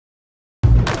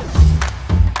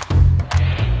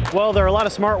Well, there are a lot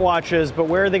of smartwatches, but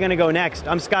where are they going to go next?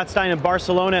 I'm Scott Stein in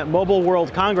Barcelona at Mobile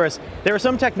World Congress. There are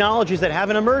some technologies that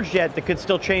haven't emerged yet that could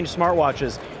still change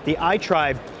smartwatches. The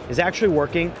iTribe is actually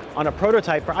working on a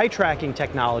prototype for eye tracking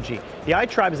technology. The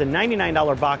iTribe is a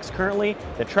 $99 box currently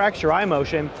that tracks your eye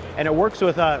motion, and it works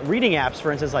with reading apps,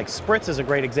 for instance, like Spritz is a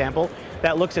great example,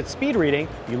 that looks at speed reading.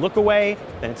 You look away,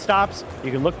 then it stops,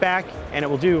 you can look back, and it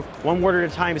will do one word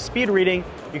at a time speed reading.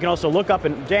 You can also look up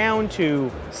and down to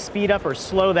speed up or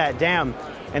slow that down.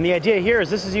 And the idea here is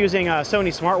this is using Sony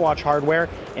smartwatch hardware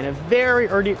in a very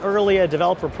early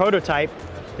developer prototype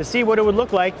to see what it would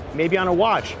look like maybe on a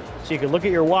watch. So you could look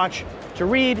at your watch to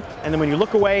read, and then when you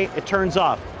look away, it turns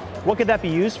off. What could that be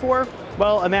used for?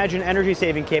 Well, imagine energy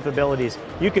saving capabilities.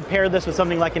 You could pair this with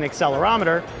something like an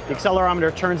accelerometer. The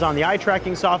accelerometer turns on the eye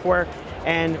tracking software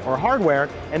or hardware,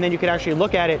 and then you could actually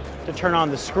look at it to turn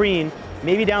on the screen.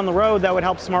 Maybe down the road that would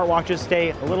help smartwatches stay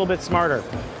a little bit smarter.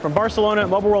 From Barcelona at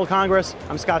Mobile World Congress,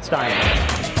 I'm Scott Stein.